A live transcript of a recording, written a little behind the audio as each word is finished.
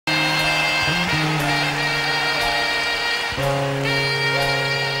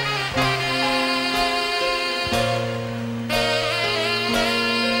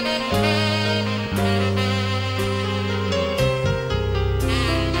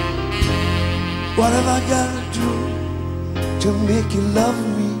What have I got to do to make you love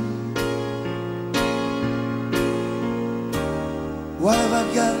me? What have I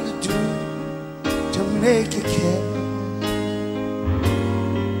got to do to make you care?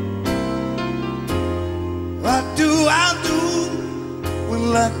 What do I do when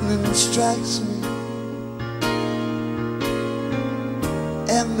lightning strikes me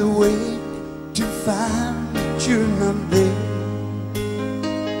and the wake to find that you're not there?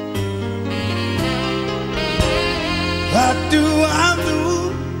 What do I do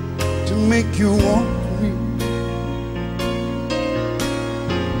to make you want me?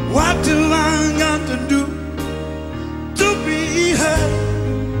 What do I got to do to be heard?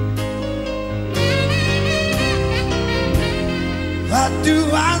 What do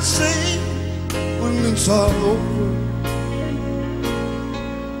I say when it's all over?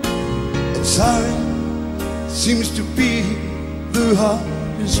 And sorry seems to be the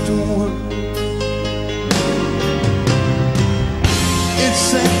hardest one. It's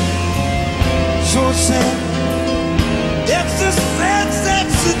sad, so sad. It's a sad, sad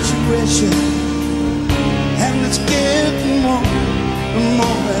situation, and it's getting more and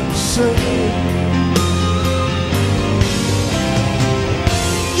more absurd.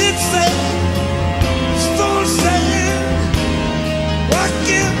 It's sad, so sad. Why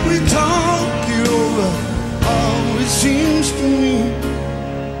can't we talk it over? Oh, it seems to me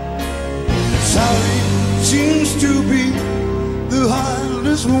sorry seems to be the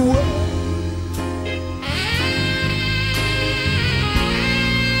hardest word.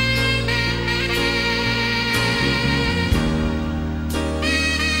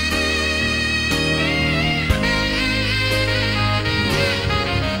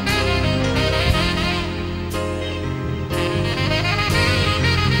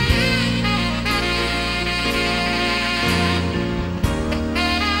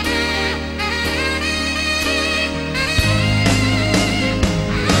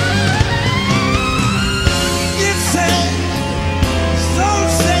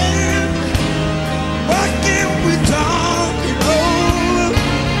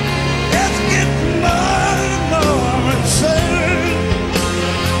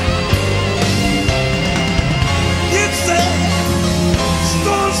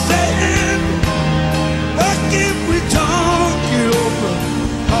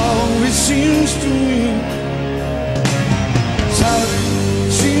 Seems to me sorry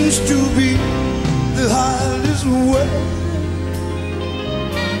seems to be the hardest word.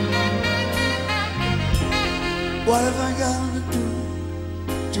 What have I got to do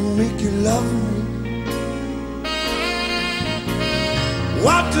to make you love me?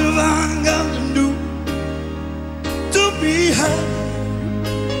 What have I got to do to be heard?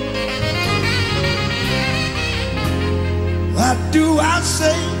 What do I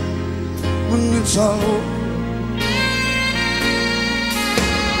say when it's all over?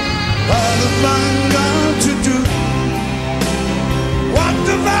 What have I got to do? What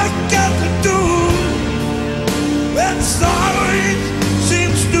have I got to do when sorry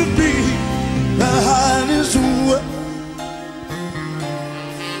seems to be the hardest word?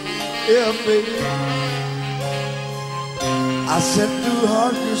 Yeah, baby, I said the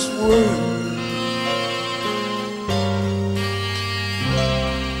hardest word.